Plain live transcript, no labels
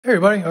Hey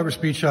everybody, Ogre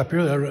Speed Shop here,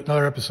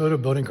 another episode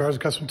of Building Cars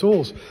and Custom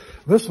Tools.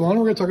 This one,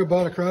 we're going to talk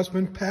about a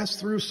Craftsman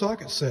pass-through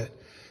socket set.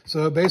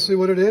 So basically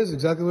what it is,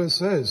 exactly what it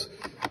says.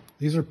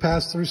 These are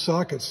pass-through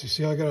sockets. You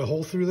see how I got a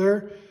hole through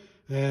there?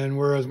 And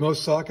whereas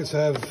most sockets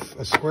have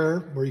a square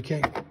where you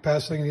can't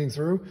pass anything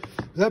through,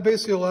 that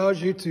basically allows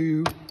you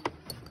to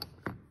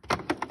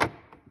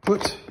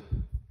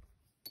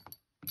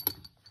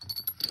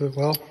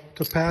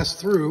to pass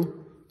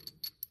through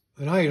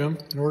an item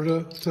in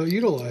order to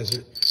utilize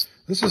it.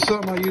 This is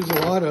something I use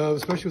a lot of,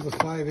 especially with the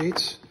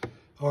 5/8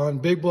 on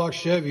big block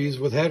Chevys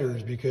with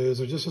headers, because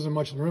there just isn't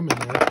much room in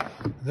there.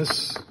 And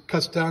this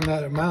cuts down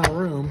that amount of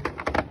room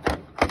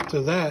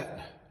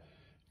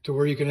to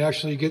where you can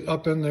actually get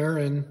up in there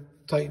and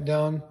tighten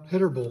down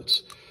header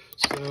bolts.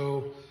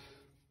 So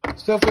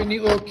it's definitely a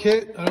neat little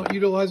kit. I don't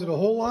utilize it a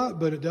whole lot,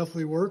 but it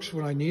definitely works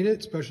when I need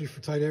it, especially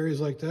for tight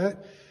areas like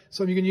that.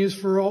 Something you can use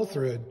for all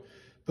thread.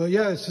 But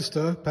yeah, it's just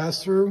a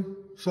pass-through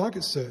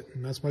socket set,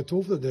 and that's my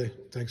tool for the day.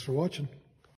 Thanks for watching.